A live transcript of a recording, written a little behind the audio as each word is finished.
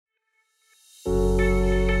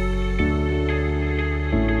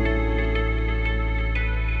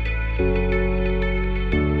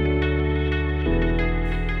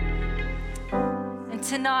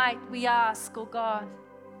tonight we ask, oh God,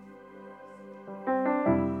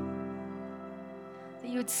 that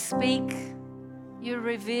you would speak, you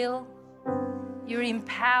reveal, you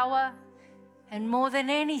empower, and more than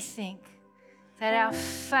anything, that our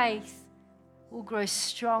faith will grow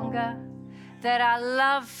stronger, that our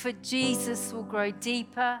love for Jesus will grow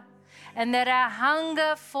deeper, and that our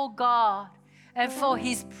hunger for God and for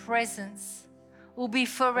His presence will be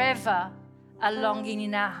forever a longing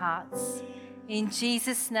in our hearts. In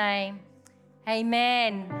Jesus' name,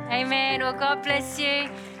 amen. Amen. Well, God bless you.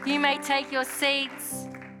 You may take your seats.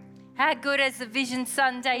 How good has the Vision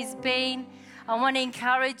Sundays been? I want to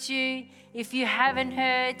encourage you, if you haven't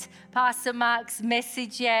heard Pastor Mark's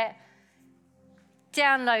message yet,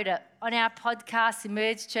 download it on our podcast,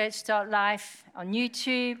 emergechurch.life, on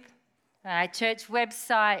YouTube, on our church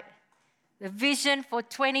website. The vision for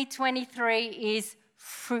 2023 is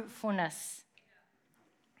fruitfulness.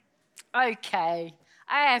 Okay,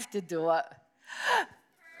 I have to do it.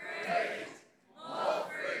 Fruit, more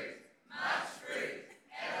fruit, much fruit,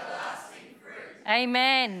 everlasting fruit.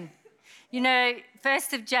 Amen. You know,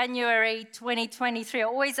 1st of January 2023, I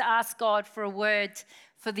always ask God for a word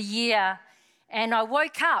for the year. And I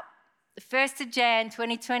woke up the 1st of Jan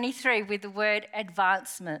 2023 with the word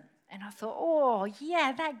advancement. And I thought, oh,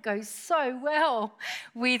 yeah, that goes so well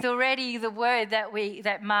with already the word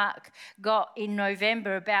that Mark got in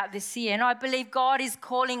November about this year. And I believe God is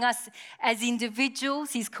calling us as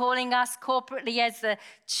individuals. He's calling us corporately as the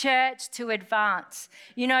church to advance.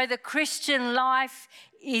 You know, the Christian life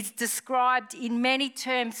is described in many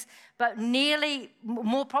terms, but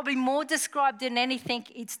probably more described than anything,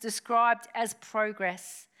 it's described as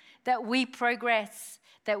progress, that we progress,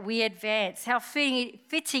 that we advance. How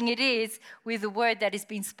fitting it is with the word that has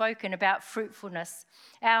been spoken about fruitfulness.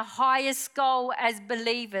 Our highest goal as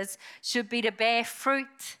believers should be to bear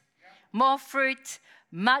fruit, more fruit,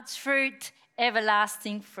 much fruit,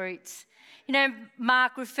 everlasting fruit. You know,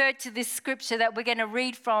 Mark referred to this scripture that we're going to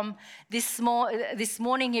read from this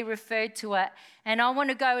morning. He referred to it. And I want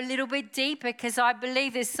to go a little bit deeper because I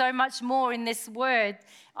believe there's so much more in this word.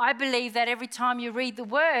 I believe that every time you read the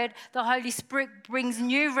word, the Holy Spirit brings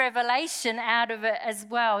new revelation out of it as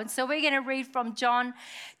well. And so we're going to read from John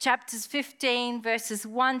chapters 15, verses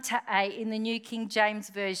 1 to 8 in the New King James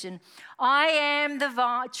Version. I am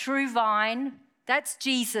the true vine. That's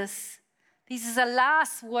Jesus. These are the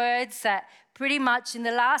last words that pretty much in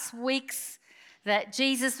the last weeks that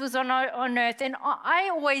Jesus was on earth. And I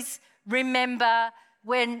always remember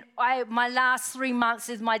when my last 3 months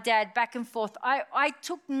with my dad back and forth, I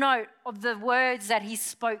took note of the words that he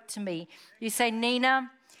spoke to me. You say,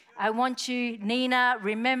 Nina, I want you, Nina,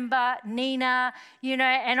 remember, Nina, you know,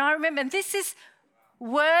 and I remember, and this is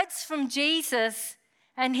words from Jesus,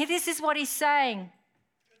 and this is what he's saying.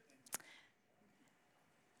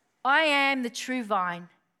 I am the true vine,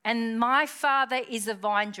 and my Father is a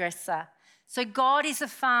vine dresser. So God is a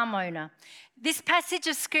farm owner. This passage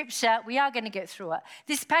of Scripture, we are going to get through it.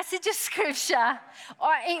 This passage of Scripture,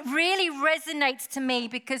 it really resonates to me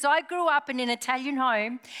because I grew up in an Italian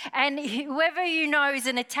home, and whoever you know is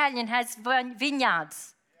an Italian has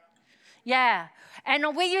vineyards. Yeah.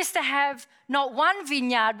 And we used to have not one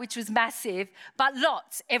vineyard, which was massive, but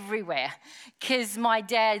lots everywhere because my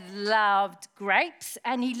dad loved grapes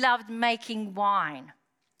and he loved making wine.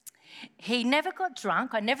 He never got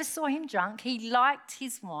drunk. I never saw him drunk. He liked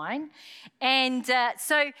his wine. And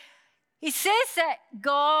so it says that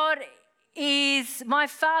my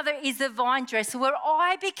Father is the vine dresser, where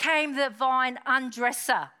I became the vine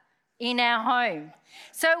undresser in our home.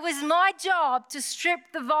 So it was my job to strip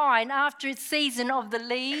the vine after its season of the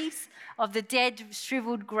leaves, of the dead,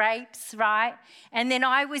 shriveled grapes, right? And then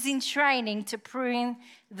I was in training to prune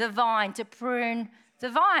the vine.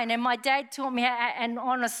 And my dad taught me how, and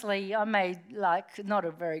honestly, I made not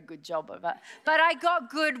a very good job of it, but I got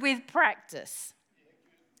good with practice.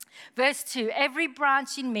 Verse 2, every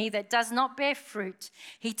branch in me that does not bear fruit,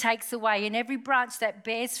 he takes away, and every branch that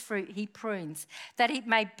bears fruit, he prunes, that it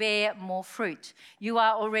may bear more fruit. You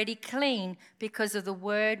are already clean because of the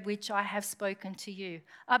word which I have spoken to you.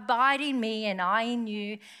 Abide in me and I in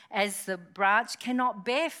you, as the branch cannot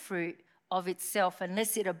bear fruit of itself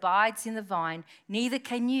unless it abides in the vine, neither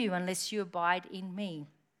can you unless you abide in me.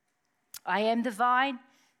 I am the vine,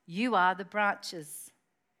 you are the branches.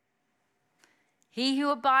 He who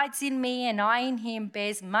abides in me and I in him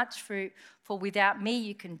bears much fruit, for without me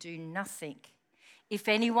you can do nothing. If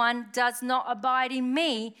anyone does not abide in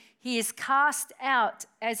me, he is cast out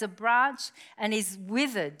as a branch and is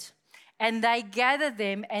withered. And they gather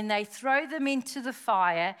them and they throw them into the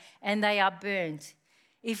fire and they are burned.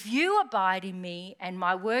 If you abide in me and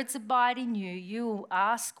my words abide in you, you will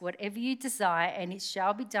ask whatever you desire and it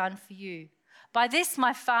shall be done for you. By this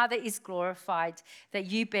my Father is glorified, that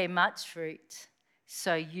you bear much fruit,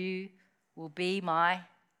 so you will be my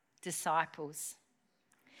disciples.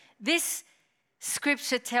 This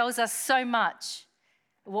scripture tells us so much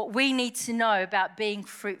what we need to know about being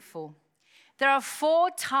fruitful. There are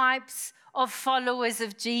 4 types of followers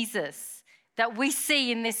of Jesus that we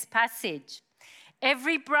see in this passage.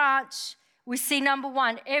 Every branch, we see number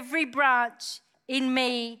 1, every branch in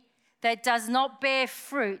me that does not bear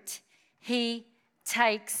fruit, he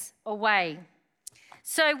takes away.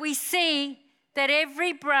 So we see that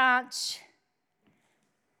every branch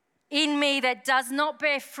in me that does not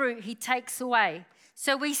bear fruit, he takes away.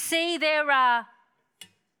 So we see there are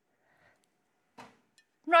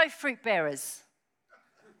no fruit bearers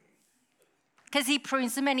because he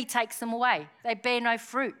prunes them and he takes them away. They bear no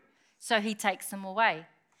fruit, so he takes them away.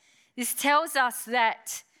 This tells us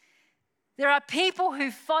that there are people who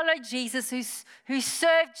follow Jesus, who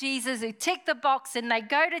serve Jesus, who tick the box and they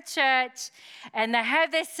go to church and they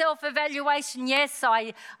have their self-evaluation. Yes,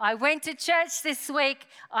 I went to church this week.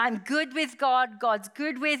 I'm good with God. God's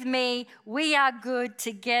good with me. We are good.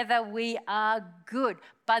 Together we are good.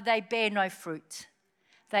 But they bear no fruit.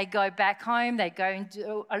 They go back home. They go and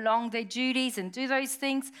do along their duties and do those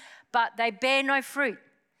things, but they bear no fruit.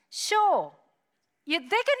 Sure, they're going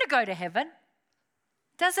to go to heaven.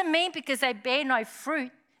 Doesn't mean because they bear no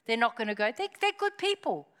fruit, they're not going to go. They're good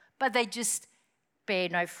people, but they just bear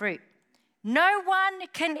no fruit. No one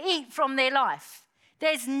can eat from their life.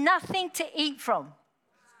 There's nothing to eat from.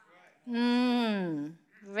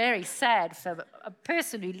 Very sad for a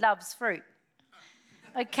person who loves fruit.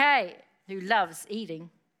 Okay, who loves eating.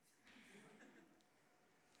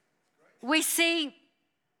 We see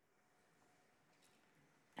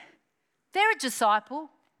they're a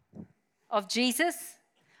disciple of Jesus,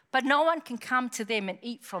 but no one can come to them and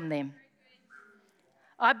eat from them.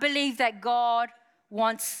 I believe that God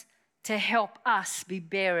wants to help us be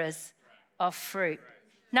bearers of fruit.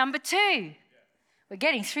 Number 2, we're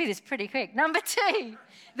getting through this pretty quick. Number 2,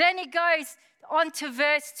 then it goes on to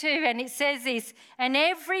verse 2 and it says this, and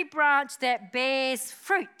every branch that bears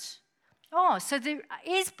fruit. Oh, so there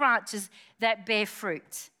is branches that bear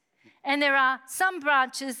fruit. And there are some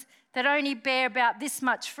branches that only bear about this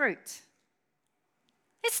much fruit.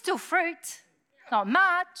 It's still fruit, not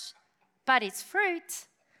much, but it's fruit.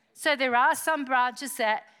 So there are some branches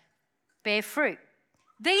that bear fruit.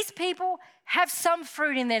 These people have some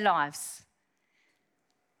fruit in their lives.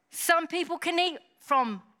 Some people can eat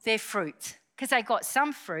from their fruit because they got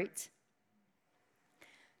some fruit.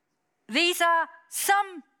 These are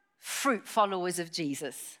some fruit followers of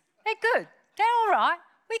Jesus. They're good. They're all right.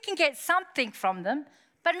 We can get something from them,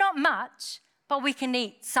 but not much. But we can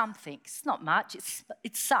eat something. It's not much,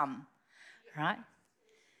 it's some, right?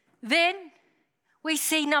 Then we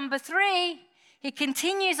see number 3. He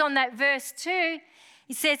continues on that verse 2.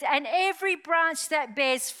 He says, and every branch that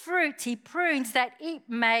bears fruit, he prunes that it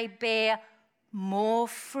may bear more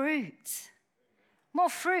fruit. More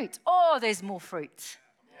fruit. Oh, there's more fruit.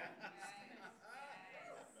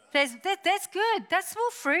 That's good. That's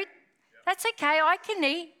more fruit. That's okay. I can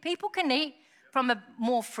eat. People can eat from a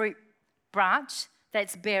more fruit branch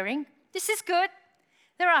that's bearing. This is good.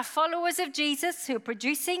 There are followers of Jesus who are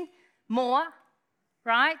producing more,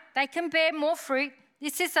 right? They can bear more fruit.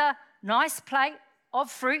 This is a nice plate of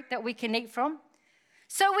fruit that we can eat from.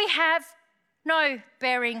 So we have no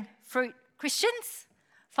bearing fruit Christians,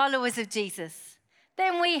 followers of Jesus.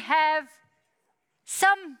 Then we have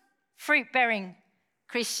some fruit-bearing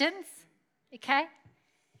Christians, okay?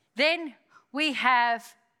 Then we have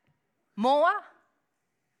more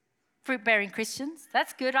fruit-bearing Christians.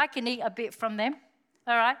 That's good. I can eat a bit from them,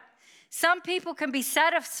 all right? Some people can be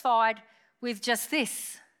satisfied with just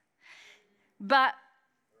this, but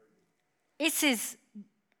this is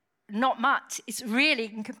not much. It's really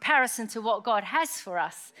in comparison to what God has for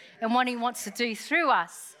us and what he wants to do through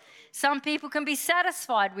us. Some people can be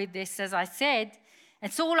satisfied with this, as I said.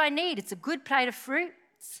 It's all I need. It's a good plate of fruit.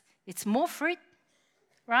 It's more fruit,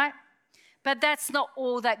 right? But that's not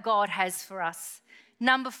all that God has for us.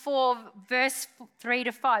 Number 4, verse 3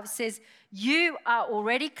 to 5 says, you are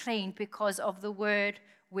already clean because of the word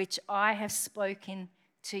which I have spoken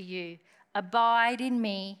to you. Abide in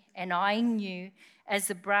me and I in you, as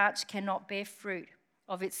the branch cannot bear fruit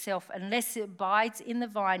of itself unless it abides in the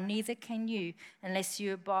vine, neither can you unless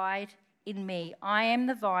you abide in me. I am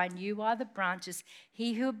the vine, you are the branches.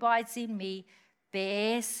 He who abides in me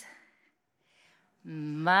bears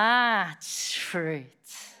much fruit.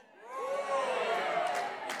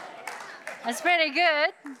 That's pretty good.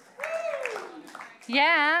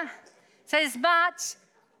 Yeah. So as much,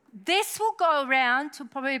 this will go around to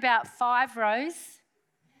probably about 5 rows,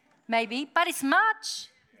 maybe, but it's much.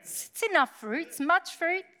 It's enough fruit. It's much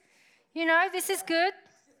fruit. You know, this is good.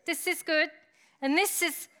 This is good. And this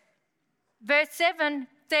is verse 7.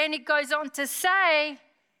 Then it goes on to say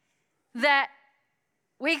that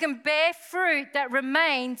we can bear fruit that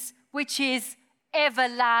remains, which is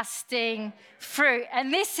everlasting fruit.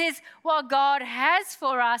 And this is what God has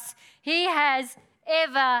for us. He has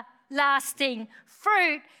everlasting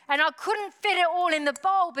fruit. And I couldn't fit it all in the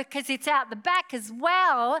bowl because it's out the back as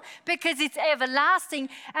well, because it's everlasting.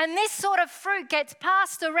 And this sort of fruit gets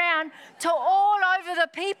passed around to all over the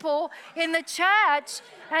people in the church.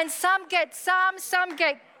 And some get some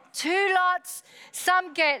get 2 lots,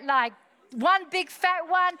 some get like 1 big fat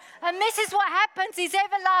one. And this is what happens, is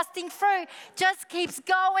everlasting fruit just keeps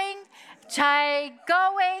going, going,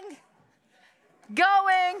 going,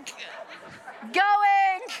 going, going,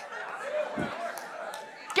 going,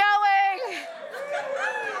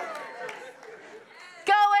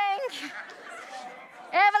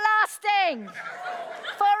 everlasting,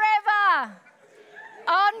 forever,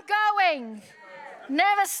 ongoing,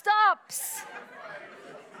 never stops.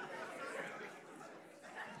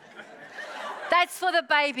 That's for the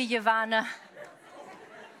baby, Yvana.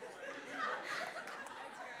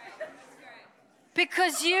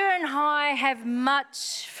 Because you and I have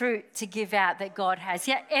much fruit to give out that God has.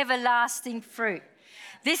 Yeah, everlasting fruit.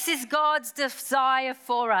 This is God's desire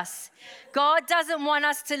for us. God doesn't want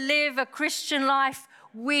us to live a Christian life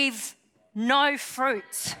with no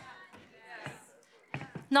fruit.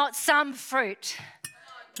 Not some fruit.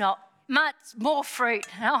 Not much more fruit.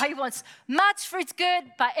 No, he wants much fruit's good,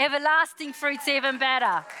 but everlasting fruit's even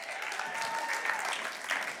better.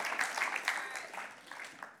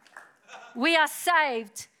 We are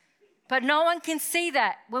saved, but no one can see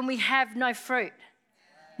that when we have no fruit.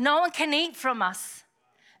 No one can eat from us.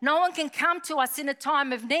 No one can come to us in a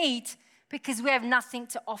time of need because we have nothing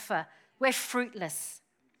to offer. We're fruitless.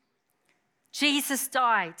 Jesus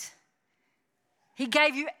died. He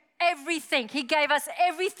gave you everything. He gave us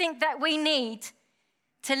everything that we need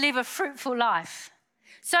to live a fruitful life.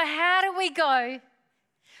 So how do we go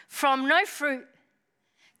from no fruit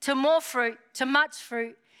to more fruit to much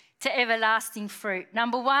fruit to everlasting fruit?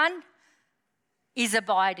 Number 1 is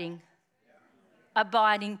abiding.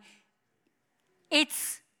 Abiding.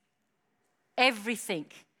 It's everything.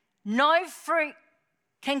 No fruit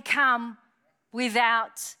can come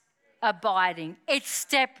without abiding. It's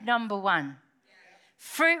step number 1.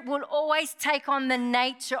 Fruit will always take on the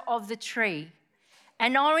nature of the tree.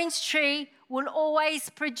 An orange tree will always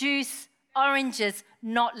produce oranges,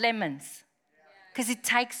 not lemons, because it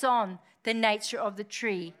takes on the nature of the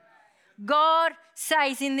tree. God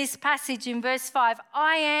says in this passage in verse 5,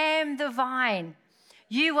 I am the vine,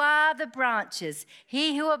 you are the branches.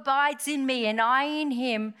 He who abides in me and I in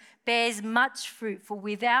him bears much fruit, for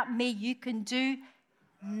without me you can do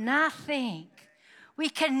nothing. We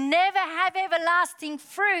can never have everlasting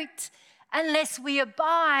fruit unless we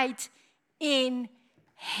abide in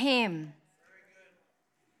him.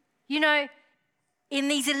 You know, in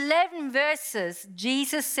these 11 verses,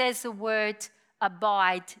 Jesus says the word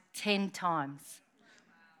abide 10 times.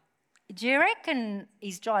 Do you reckon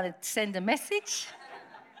he's trying to send a message?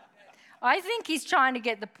 I think he's trying to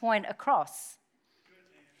get the point across.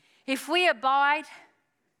 If we abide,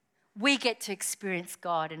 we get to experience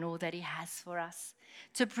God and all that he has for us.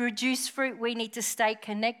 To produce fruit, we need to stay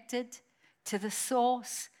connected to the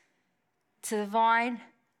source, to the vine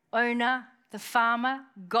owner, the farmer,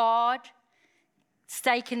 God.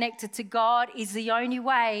 Stay connected to God is the only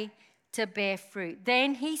way to bear fruit.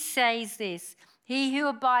 Then he says this, he who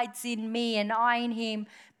abides in me and I in him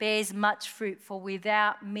bears much fruit, for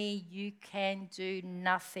without me you can do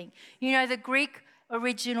nothing. You know, the Greek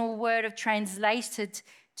original word of translated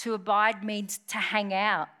to abide means to hang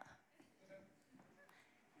out,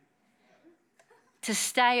 to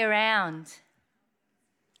stay around.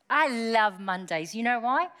 I love Mondays. You know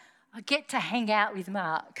why? I get to hang out with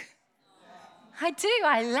Mark. I do.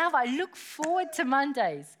 I look forward to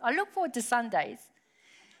Mondays. I look forward to Sundays.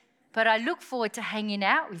 But I look forward to hanging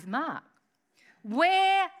out with Mark.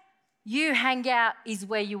 Where you hang out is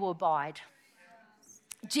where you abide.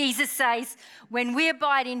 Jesus says, when we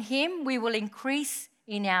abide in him, we will increase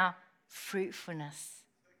in our fruitfulness.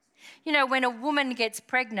 You know, when a woman gets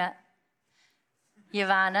pregnant,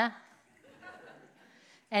 Yvana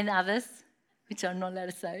and others, which I'm not allowed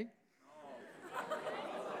to say,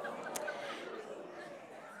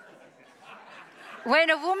 when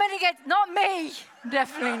a woman gets, not me,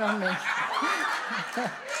 definitely not me.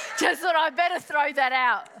 Just thought I better throw that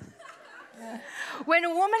out. When a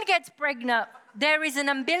woman gets pregnant, there is an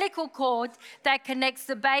umbilical cord that connects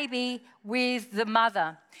the baby with the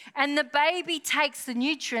mother. And the baby takes the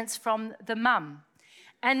nutrients from the mum.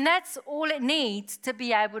 And that's all it needs to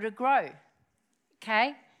be able to grow.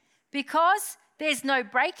 Okay? Because there's no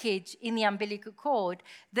breakage in the umbilical cord,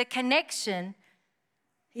 the connection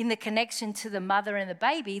to the mother and the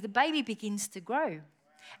baby begins to grow.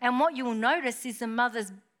 And what you'll notice is the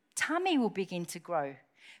mother's tummy will begin to grow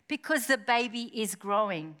because the baby is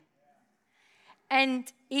growing.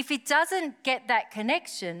 And if it doesn't get that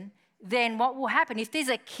connection, then what will happen? If there's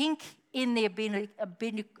a kink in the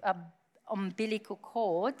umbilical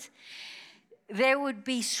cord, there would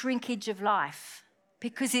be shrinkage of life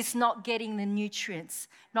because it's not getting the nutrients,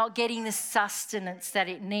 not getting the sustenance that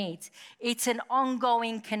it needs. It's an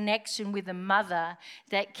ongoing connection with the mother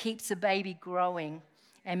that keeps the baby growing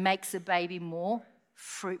and makes the baby more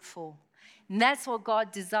fruitful. And that's what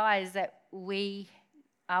God desires, that we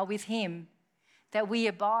are with him, that we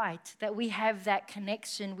abide, that we have that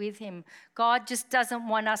connection with him. God just doesn't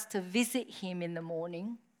want us to visit him in the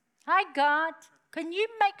morning. Hi, God, can you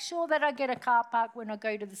make sure that I get a car park when I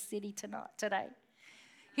go to the city today?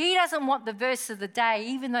 He doesn't want the verse of the day,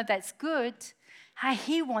 even though that's good. Hey,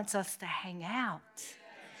 he wants us to hang out.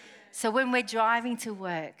 So when we're driving to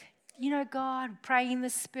work, God, praying in the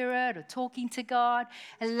Spirit or talking to God.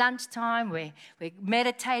 At lunchtime, we're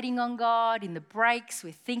meditating on God. In the breaks,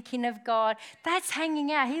 we're thinking of God. That's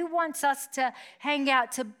hanging out. He wants us to hang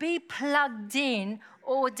out, to be plugged in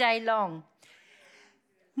all day long.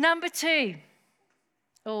 Number 2.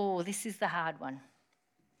 Oh, this is the hard one.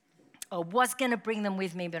 I was going to bring them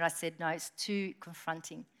with me, but I said, no, it's too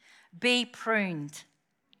confronting. Be pruned.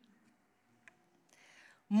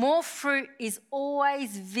 More fruit is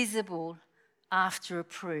always visible after a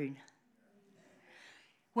prune.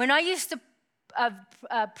 When I used to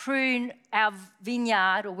prune our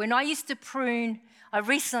vineyard, or when I used to prune, I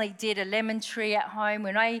recently did a lemon tree at home,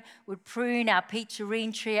 when I would prune our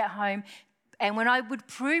peacherine tree at home, and when I would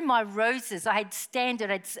prune my roses, I had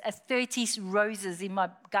 30 roses in my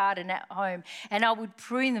garden at home, and I would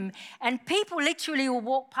prune them. And people literally will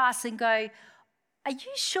walk past and go, are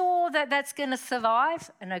you sure that that's going to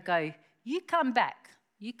survive? And I go, you come back.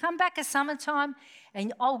 You come back at summertime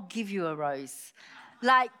and I'll give you a rose.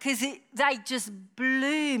 Because they just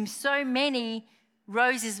bloom. So many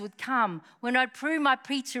roses would come. When I'd prune my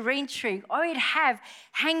peacherine tree, I would have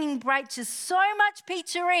hanging branches, so much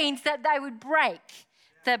peacherines that they would break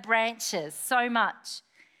the branches so much,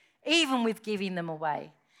 even with giving them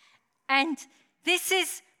away. And this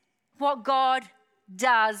is what God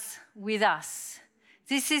does with us.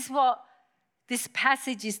 This is what this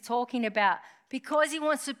passage is talking about. Because he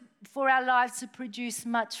wants for our lives to produce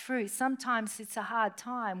much fruit, sometimes it's a hard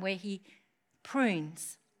time where he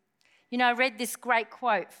prunes. I read this great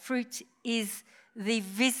quote, fruit is the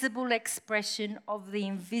visible expression of the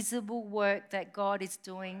invisible work that God is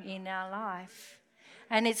doing in our life.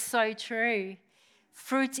 And it's so true.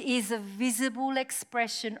 Fruit is a visible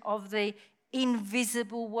expression of the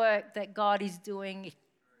invisible work that God is doing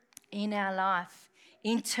in our life.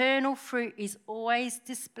 Internal fruit is always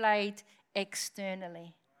displayed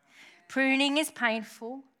externally. Pruning is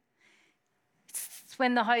painful. It's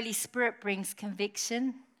when the Holy Spirit brings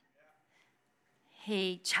conviction.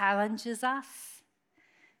 He challenges us.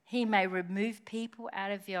 He may remove people out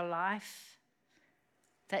of your life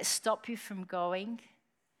that stop you from going.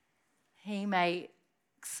 He may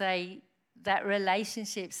say that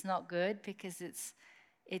relationship's not good because it's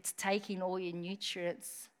taking all your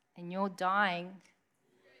nutrients and you're dying.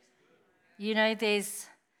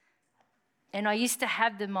 And I used to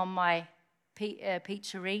have them on my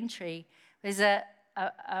peacherine tree. There's a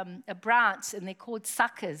branch, and they're called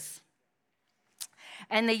suckers.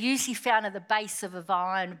 And they're usually found at the base of a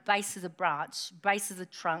vine, base of the branch, base of the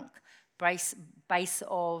trunk, base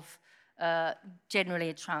of generally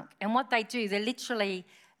a trunk. And what they do, they're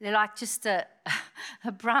like just a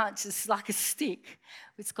branch. It's like a stick.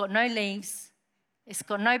 It's got no leaves. It's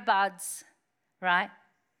got no buds, right?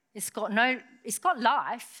 It's got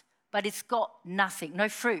life, but it's got nothing, no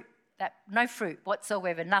fruit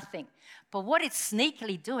whatsoever, nothing. But what it's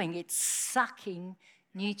sneakily doing, it's sucking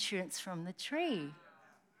nutrients from the tree.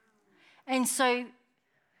 And so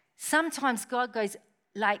sometimes God goes,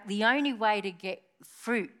 the only way to get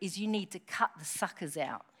fruit is you need to cut the suckers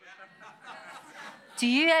out. Do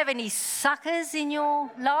you have any suckers in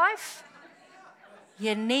your life?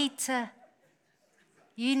 You need to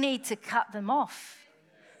cut them off.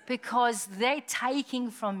 Because they're taking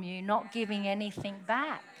from you, not giving anything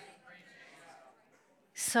back.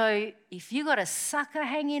 So if you got a sucker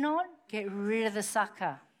hanging on, get rid of the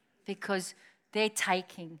sucker because they're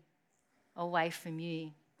taking away from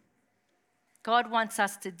you. God wants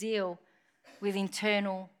us to deal with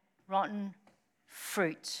internal rotten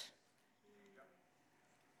fruit.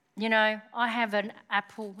 You know, I have an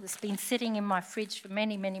apple that's been sitting in my fridge for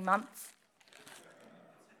many, many months.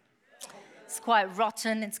 It's quite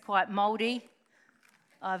rotten, it's quite mouldy.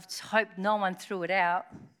 I've hoped no one threw it out,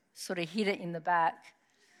 sort of hid it in the back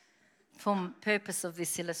for purpose of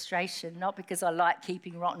this illustration, not because I like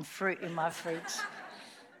keeping rotten fruit in my fridge.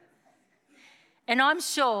 And I'm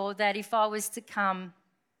sure that if I was to come,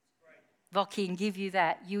 Voki, and give you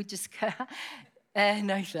that, you would just go,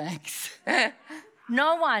 no thanks.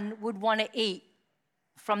 No one would want to eat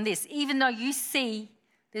from this. Even though you see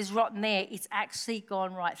there's rotten there, it's actually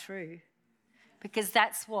gone right through. Because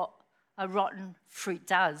that's what a rotten fruit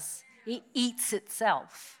does. It eats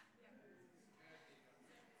itself.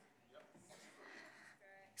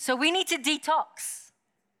 So we need to detox.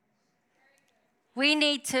 We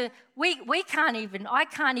need to, I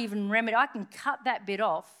can't even remedy, I can cut that bit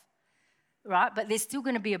off, right? But there's still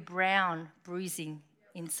going to be a brown bruising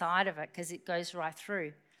inside of it because it goes right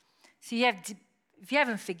through. So if you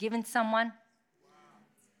haven't forgiven someone,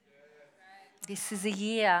 this is a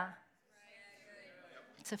year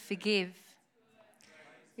to forgive.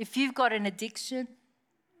 If you've got an addiction,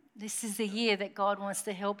 this is the year that God wants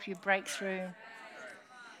to help you break through.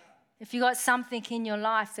 If you've got something in your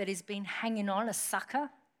life that has been hanging on, a sucker,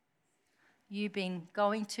 you've been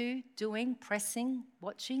going to, doing, pressing,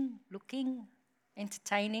 watching, looking,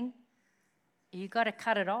 entertaining, you've got to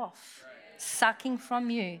cut it off. Sucking from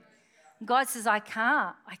you. God says, I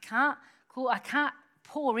can't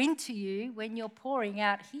pour into you when you're pouring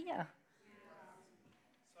out here.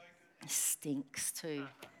 It stinks too.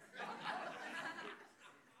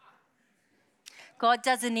 God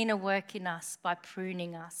does an inner work in us by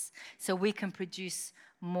pruning us so we can produce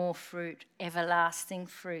more fruit, everlasting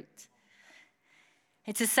fruit.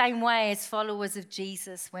 It's the same way as followers of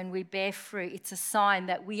Jesus. When we bear fruit, it's a sign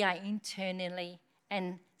that we are internally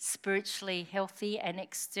and spiritually healthy and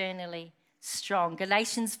externally strong.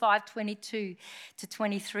 Galatians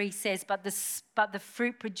 5:22-23 says, but the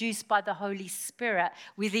fruit produced by the Holy Spirit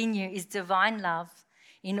within you is divine love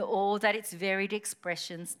in all that its varied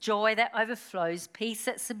expressions, joy that overflows, peace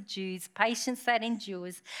that subdues, patience that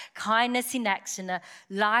endures, kindness in action, a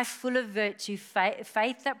life full of virtue,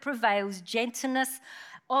 faith that prevails, gentleness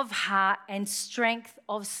of heart, and strength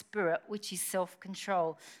of spirit, which is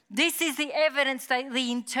self-control. This is the evidence that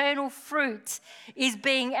the internal fruit is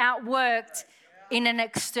being outworked in an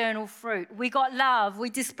external fruit. We got love. We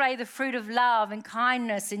display the fruit of love and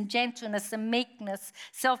kindness and gentleness and meekness,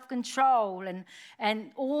 self-control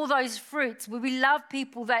and all those fruits. We love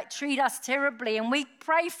people that treat us terribly and we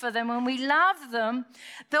pray for them and we love them.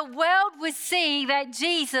 The world would see that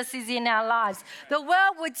Jesus is in our lives. The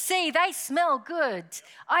world would see they smell good.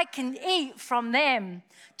 I can eat from them.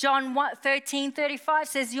 John 13:35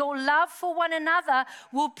 says, your love for one another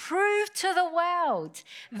will prove to the world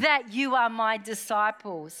that you are my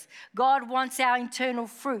disciples. God wants our internal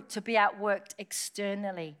fruit to be outworked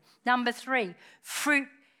externally. Number 3, fruit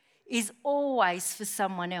is always for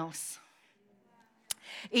someone else.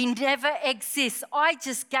 It never exists. I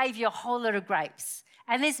just gave you a whole lot of grapes,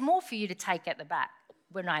 and there's more for you to take at the back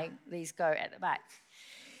when these go at the back.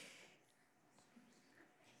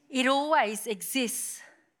 It always exists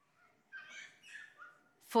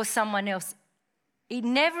for someone else. It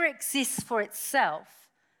never exists for itself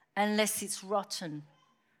unless it's rotten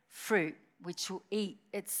fruit, which will eat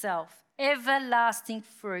itself. Everlasting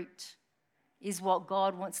fruit is what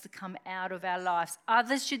God wants to come out of our lives.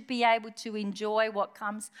 Others should be able to enjoy what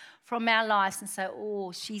comes from our lives and say,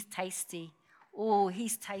 oh, she's tasty. Oh,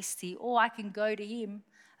 he's tasty. Oh, I can go to him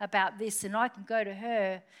about this and I can go to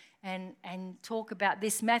her and talk about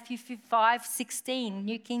this. Matthew 5:16,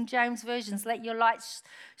 New King James Versions, let your light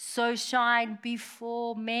so shine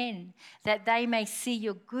before men that they may see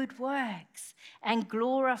your good works and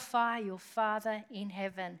glorify your Father in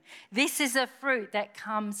heaven. This is a fruit that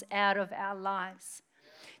comes out of our lives.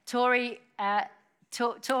 Tori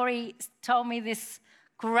told me this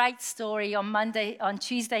great story on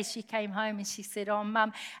Tuesday. She came home and she said, oh,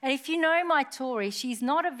 Mum, and if you know my Tori, she's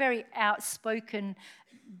not a very outspoken,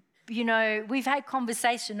 we've had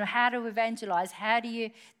conversation on how to evangelize, how do you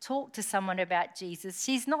talk to someone about Jesus.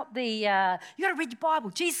 She's not the, you got to read your Bible,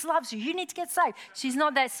 Jesus loves you, you need to get saved. She's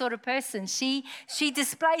not that sort of person. She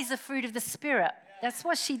displays the fruit of the Spirit. That's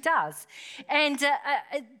what she does. And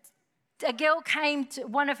a girl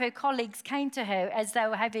one of her colleagues came to her as they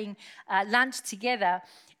were having lunch together,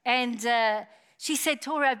 and she said,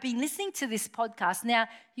 Tori, I've been listening to this podcast. Now,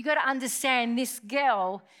 you got to understand, this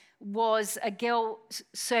girl was a girl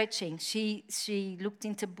searching. She looked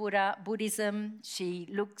into Buddhism. She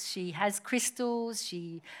has crystals.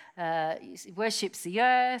 She worships the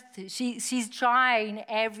earth. She's trying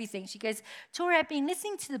everything. She goes, Tori, I've been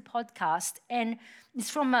listening to the podcast, and it's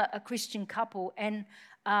from a Christian couple, and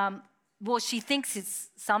she thinks it's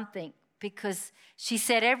something, because she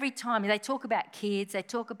said every time they talk about kids, they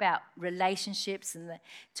talk about relationships, and they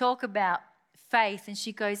talk about faith, and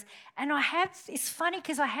she goes, and it's funny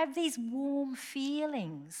because I have these warm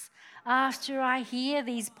feelings after I hear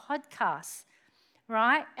these podcasts,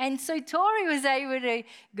 right? And so Tori was able to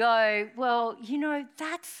go, well,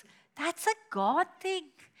 that's a God thing.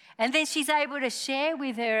 And then she's able to share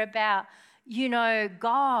with her about,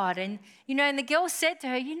 God. And, and the girl said to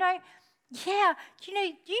her, you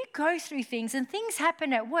go through things and things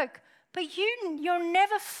happen at work, but you're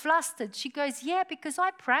never flustered. She goes, yeah, because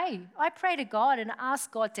I pray. I pray to God and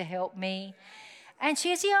ask God to help me. And she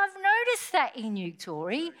goes, yeah, I've noticed that in you,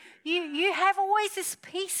 Tori. You have always this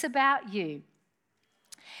peace about you.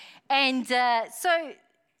 And so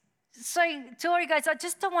Tori goes, I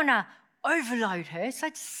just don't want to overload her. So I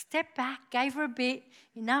just stepped back, gave her a bit,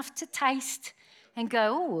 enough to taste, and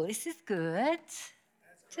go, oh, this is good.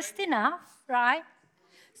 Just enough, right?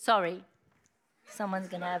 Sorry. Someone's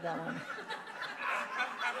going to have that one.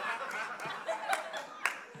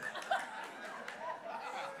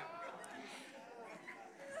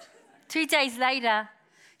 Two days later,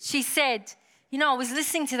 she said, I was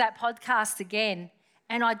listening to that podcast again,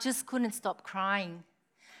 and I just couldn't stop crying.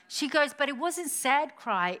 She goes, but it wasn't sad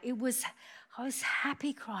cry. I was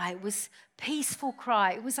happy cry. It was peaceful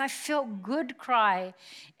cry. It was I felt good cry.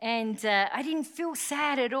 And I didn't feel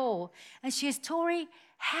sad at all. And she goes, Tori,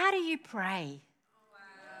 how do you pray?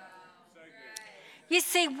 You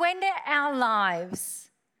see, when our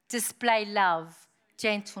lives display love,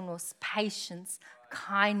 gentleness, patience,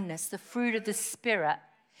 kindness, the fruit of the Spirit,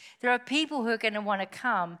 there are people who are going to want to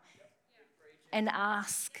come and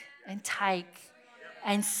ask and take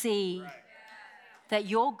and see that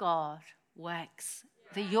your God works,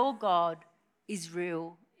 that your God is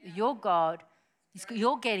real, your God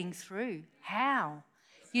you're getting through. How?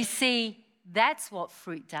 You see, that's what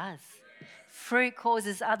fruit does. Fruit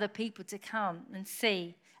causes other people to come and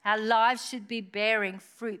see. Our lives should be bearing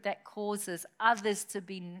fruit that causes others to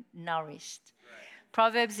be nourished.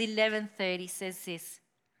 Proverbs 11:30 says this.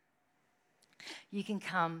 You can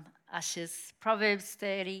come, ushers. Proverbs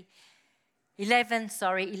 11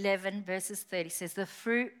 verses 30 says, the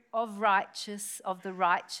fruit of the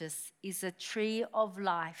righteous is a tree of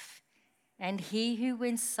life, and he who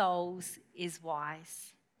wins souls is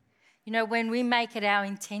wise. When we make it our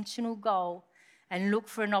intentional goal and look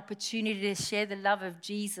for an opportunity to share the love of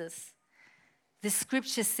Jesus, the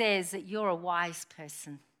scripture says that you're a wise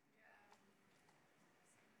person.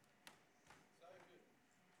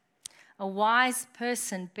 A wise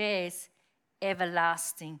person bears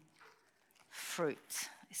everlasting fruit.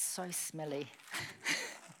 It's so smelly.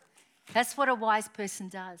 That's what a wise person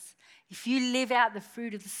does. If you live out the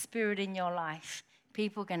fruit of the Spirit in your life,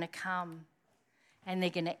 people are going to come and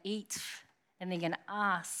they're going to eat and they're going to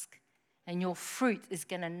ask, and your fruit is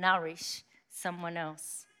going to nourish someone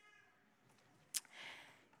else.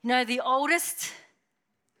 The oldest,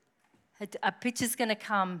 a picture's going to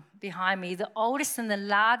come behind me. The oldest and the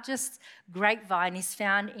largest grapevine is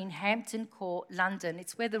found in Hampton Court, London.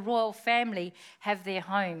 It's where the royal family have their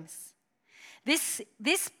homes. This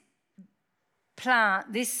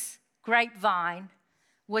grapevine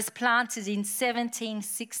was planted in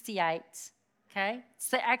 1768. Okay,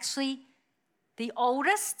 so actually the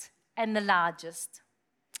oldest and the largest.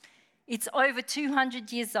 It's over 200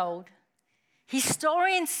 years old.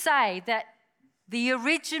 Historians say that the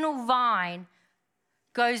original vine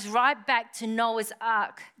goes right back to Noah's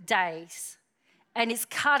Ark days, and its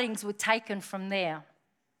cuttings were taken from there.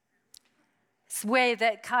 It's where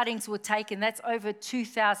the cuttings were taken. That's over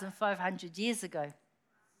 2,500 years ago.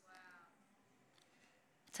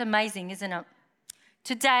 It's amazing, isn't it?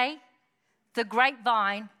 Today, the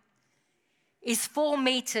grapevine is 4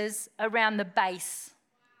 meters around the base,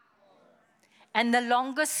 and the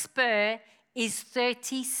longest spur is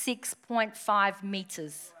 36.5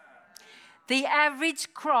 meters. The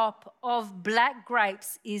average crop of black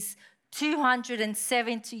grapes is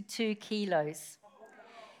 272 kilos,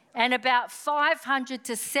 and about 500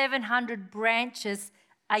 to 700 branches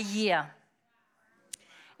a year.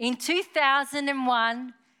 In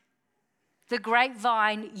 2001, the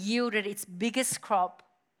grapevine yielded its biggest crop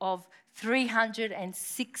of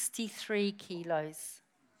 363 kilos.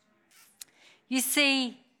 You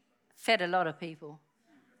see, fed a lot of people,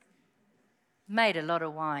 made a lot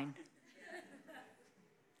of wine.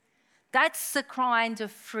 That's the kind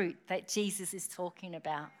of fruit that Jesus is talking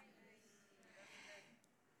about.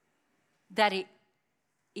 That it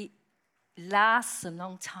lasts a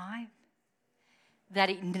long time, that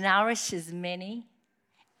it nourishes many,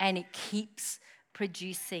 and it keeps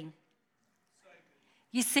producing.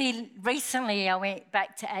 You see, recently I went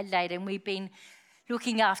back to Adelaide and we've been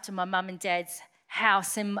looking after my mum and dad's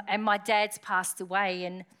house, and my dad's passed away,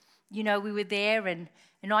 and, you know, we were there and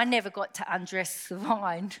I never got to undress the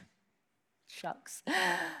vine. Shucks.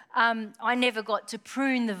 I never got to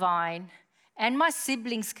prune the vine, and my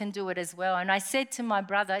siblings can do it as well. And I said to my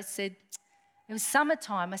brother, I said, it was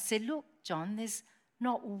summertime, I said, look, John, there's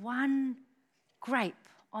not one grape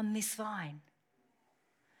on this vine.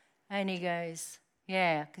 And he goes,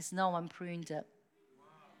 yeah, because no one pruned it.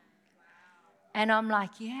 And I'm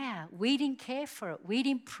like, yeah, we didn't care for it. We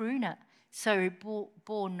didn't prune it. So it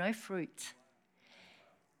bore no fruit.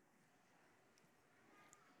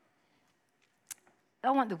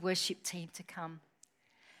 I want the worship team to come.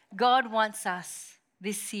 God wants us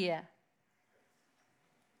this year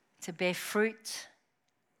to bear fruit.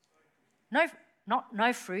 No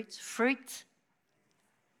fruit, fruit.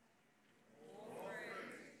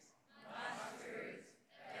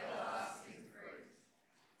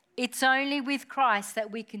 It's only with Christ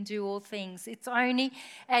that we can do all things. It's only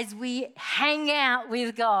as we hang out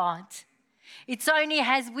with God. It's only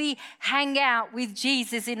as we hang out with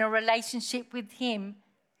Jesus in a relationship with Him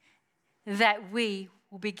that we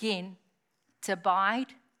will begin to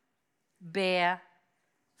abide, bear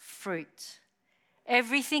fruit.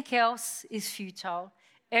 Everything else is futile.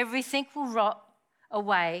 Everything will rot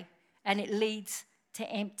away and it leads to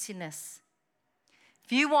emptiness.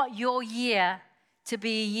 If you want your year to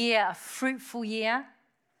be a year, a fruitful year,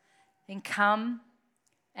 then come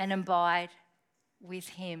and abide with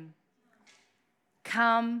Him.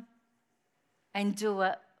 Come and do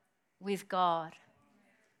it with God.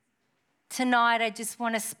 Tonight, I just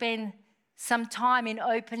want to spend some time in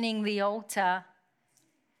opening the altar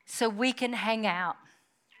so we can hang out,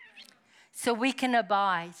 so we can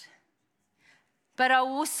abide. But I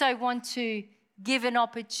also want to give an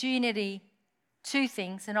opportunity, two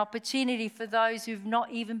things, an opportunity for those who've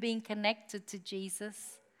not even been connected to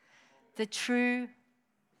Jesus, the true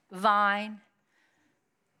vine,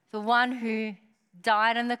 the one who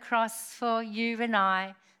died on the cross for you and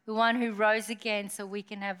I, the one who rose again so we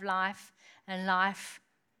can have life and life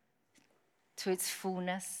to its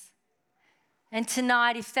fullness. And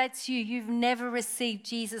tonight, if that's you, you've never received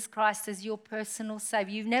Jesus Christ as your personal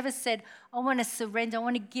Savior. You've never said, I want to surrender. I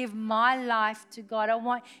want to give my life to God. I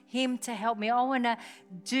want Him to help me. I want to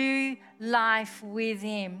do life with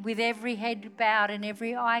Him, with every head bowed and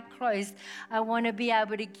every eye closed. I want to be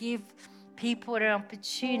able to give people an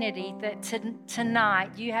opportunity that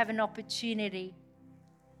tonight you have an opportunity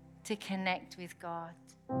to connect with God.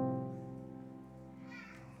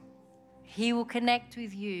 He will connect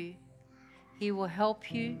with you. He will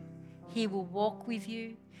help you. He will walk with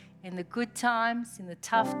you in the good times, in the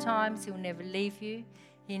tough times. He'll never leave you.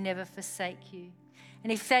 He'll never forsake you.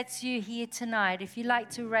 And if that's you here tonight, if you'd like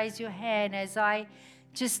to raise your hand as I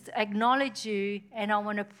just acknowledge you and I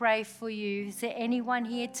want to pray for you. Is there anyone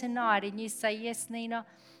here tonight and you say, yes, Nina,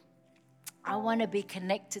 I want to be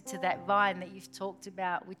connected to that vine that you've talked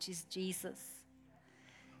about, which is Jesus.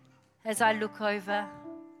 As I look over,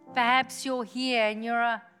 perhaps you're here and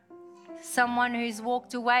you're someone who's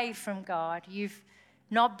walked away from God. You've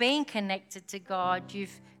not been connected to God.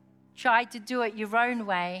 You've tried to do it your own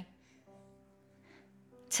way.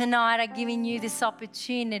 Tonight, I'm giving you this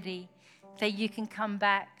opportunity that you can come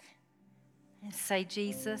back and say,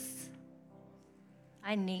 Jesus,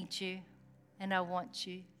 I need you and I want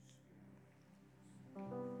you.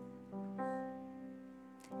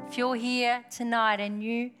 If you're here tonight and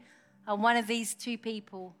you are one of these two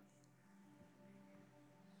people,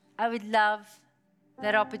 I would love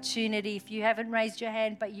that opportunity. If you haven't raised your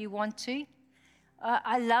hand but you want to,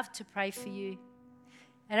 I love to pray for you.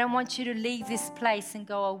 I don't want you to leave this place and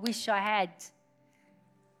go, I wish I had.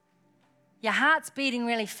 Your heart's beating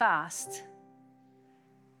really fast.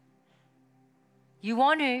 You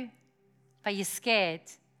want to, but you're scared.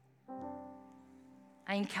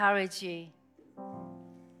 I encourage you.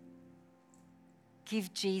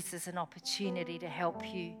 Give Jesus an opportunity to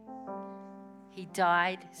help you. He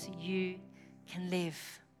died so you can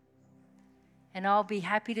live. And I'll be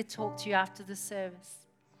happy to talk to you after the service.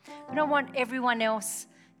 But I want everyone else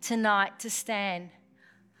tonight to stand.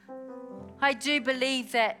 I do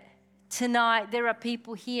believe that tonight there are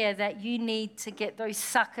people here that you need to get those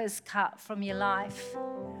suckers cut from your life.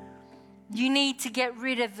 You need to get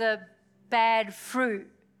rid of the bad fruit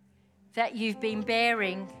that you've been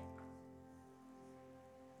bearing.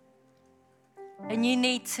 And you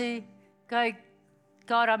need to go,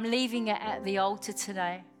 God, I'm leaving it at the altar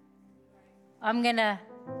today. I'm going to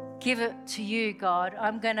give it to you, God.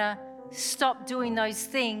 I'm going to stop doing those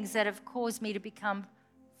things that have caused me to become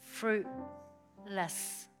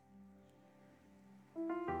fruitless.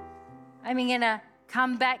 I'm going to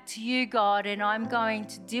come back to you, God, and I'm going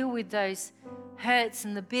to deal with those hurts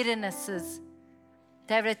and the bitternesses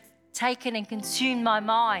that have taken and consumed my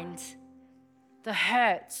mind. The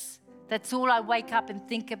hurts. That's all I wake up and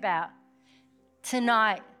think about.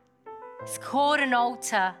 Tonight, it's called an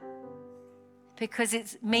altar because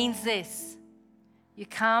it means this. You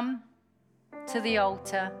come to the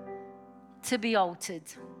altar to be altered.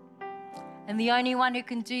 And the only one who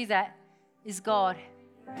can do that is God.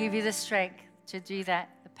 Give you the strength to do that,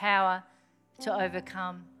 the power to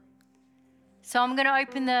overcome. So I'm going to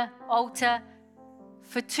open the altar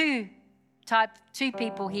for two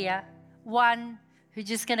people here. One who's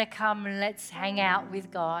just going to come and let's hang out with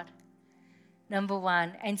God. Number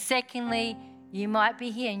one. And secondly, you might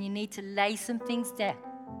be here and you need to lay some things down.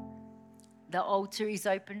 The altar is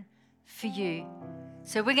open for you.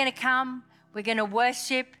 So we're going to come, we're going to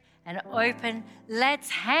worship and open. Let's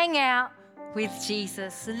hang out with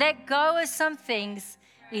Jesus. Let go of some things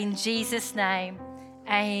in Jesus' name.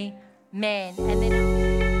 Amen. And then